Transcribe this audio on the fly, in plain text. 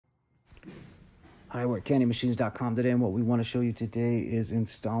Hi, we're at CandyMachines.com today, and what we want to show you today is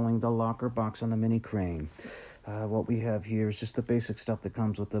installing the locker box on the mini crane. What we have here is just the basic stuff that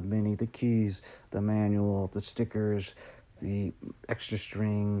comes with the mini, the keys, the manual, the stickers, the extra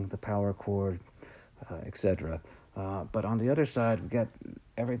string, the power cord, etc. But on the other side, we got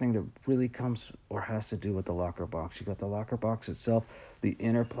everything that really comes or has to do with the locker box. You got the locker box itself, the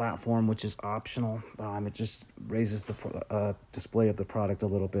inner platform, which is optional. It just raises the display of the product a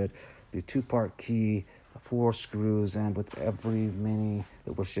little bit. The two-part key, 4 screws, and with every mini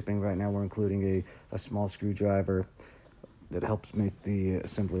that we're shipping right now, we're including a small screwdriver that helps make the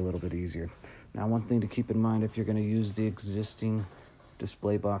assembly a little bit easier. Now, one thing to keep in mind, if you're going to use the existing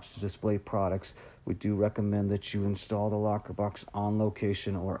display box to display products, we do recommend that you install the locker box on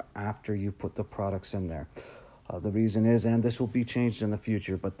location or after you put the products in there. The reason is, and this will be changed in the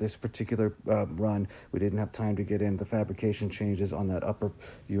future, but this particular run, we didn't have time to get in the fabrication changes on that upper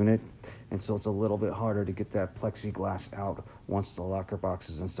unit, and so it's a little bit harder to get that plexiglass out once the locker box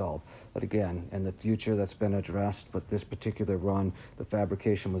is installed. But again, in the future, that's been addressed, but this particular run, the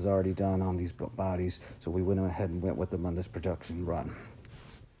fabrication was already done on these bodies, so we went ahead and went with them on this production run.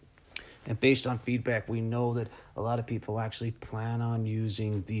 And based on feedback, we know that a lot of people actually plan on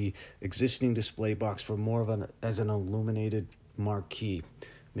using the existing display box for more of as an illuminated marquee,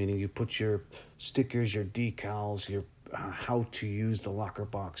 meaning you put your stickers, your decals, your how to use the locker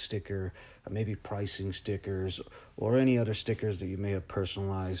box sticker, maybe pricing stickers, or any other stickers that you may have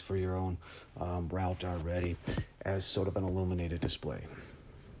personalized for your own route already as sort of an illuminated display.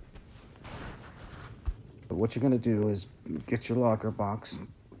 But what you're going to do is get your locker box,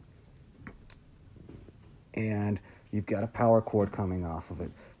 and you've got a power cord coming off of it.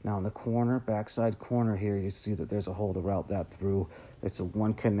 Now in the corner, backside corner here, you see that there's a hole to route that through. It's a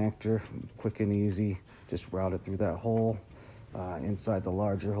one connector, quick and easy. Just route it through that hole. Inside the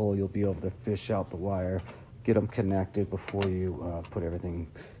larger hole, you'll be able to fish out the wire, get them connected before you put everything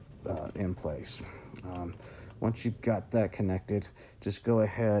in place. Once you've got that connected, just go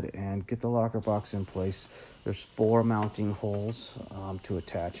ahead and get the locker box in place. There's 4 mounting holes to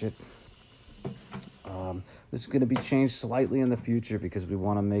attach it. This is going to be changed slightly in the future because we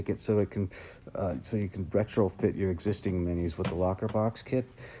want to make it so it can, so you can retrofit your existing minis with the locker box kit.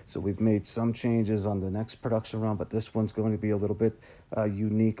 So we've made some changes on the next production run, but this one's going to be a little bit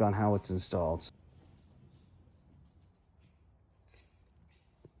unique on how it's installed.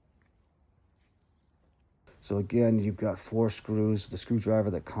 So again, you've got 4 screws, the screwdriver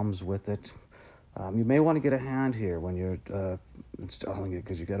that comes with it. You may want to get a hand here when you're installing it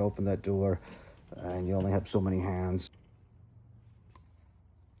because you got to open that door and you only have so many hands.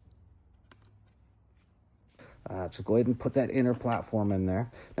 So go ahead and put that inner platform in there.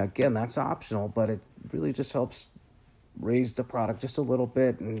 Now again, that's optional, but it really just helps raise the product just a little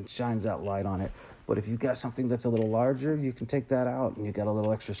bit and shines that light on it. But if you've got something that's a little larger, you can take that out and you got a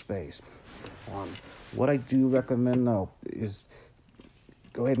little extra space. What I do recommend though is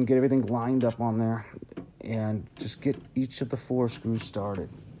go ahead and get everything lined up on there and just get each of the 4 screws started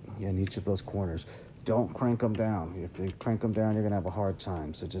in each of those corners. Don't crank them down. If you crank them down, you're gonna have a hard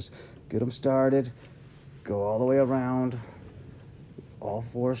time. So just get them started, go all the way around, all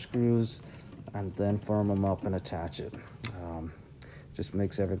 4 screws, and then firm them up and attach it. Just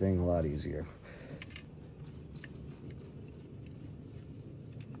makes everything a lot easier.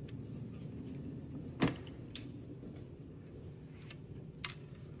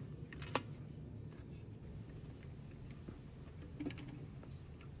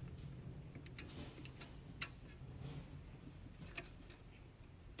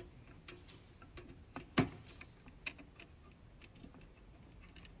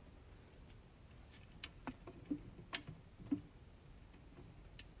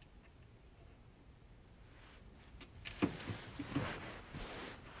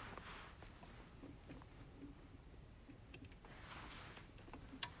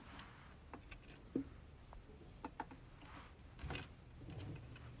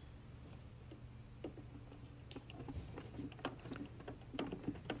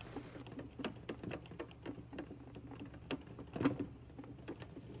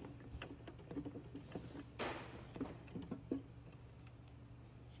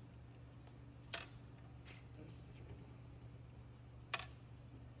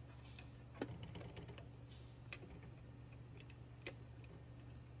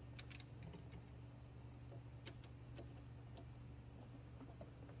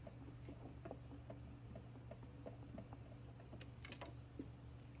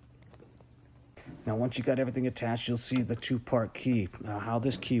 Now, once you got everything attached, you'll see the 2-part key. Now, how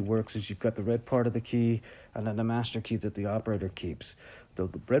this key works is you've got the red part of the key and then the master key that the operator keeps.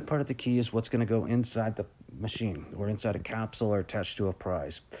 The red part of the key is what's going to go inside the machine or inside a capsule or attached to a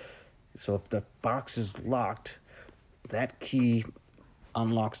prize. So if the box is locked, that key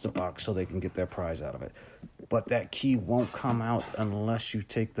unlocks the box so they can get their prize out of it. But that key won't come out unless you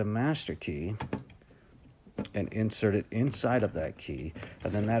take the master key and insert it inside of that key,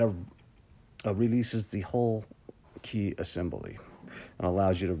 and then that releases the whole key assembly and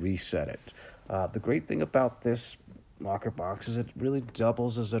allows you to reset it. The great thing about this locker box is it really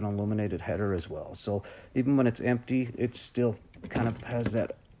doubles as an illuminated header as well. So even when it's empty, it still kind of has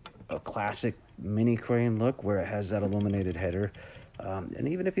that classic mini crane look where it has that illuminated header. And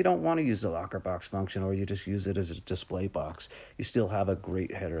even if you don't want to use the locker box function, or you just use it as a display box, you still have a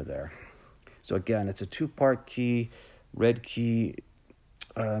great header there. So again, it's a two-part key. Red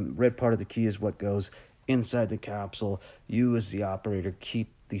part of the key is what goes inside the capsule. You, as the operator,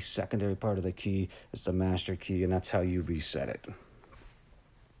 keep the secondary part of the key as the master key, and that's how you reset it.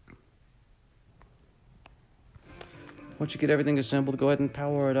 Once you get everything assembled, go ahead and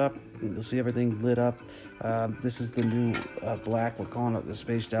power it up. You'll see everything lit up. This is the new black. We're calling it the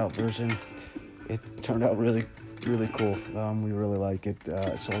spaced out version. It turned out really cool. We really like it.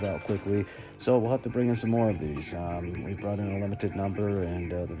 It sold out quickly, so we'll have to bring in some more of these. We brought in a limited number,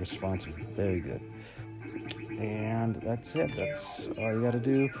 and the response was very good. And that's it. That's all you got to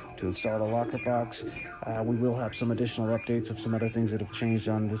do to install the locker box. We will have some additional updates of some other things that have changed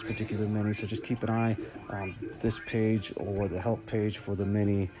on this particular Mini, so just keep an eye on this page or the help page for the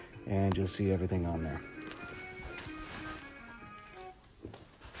Mini, and you'll see everything on there.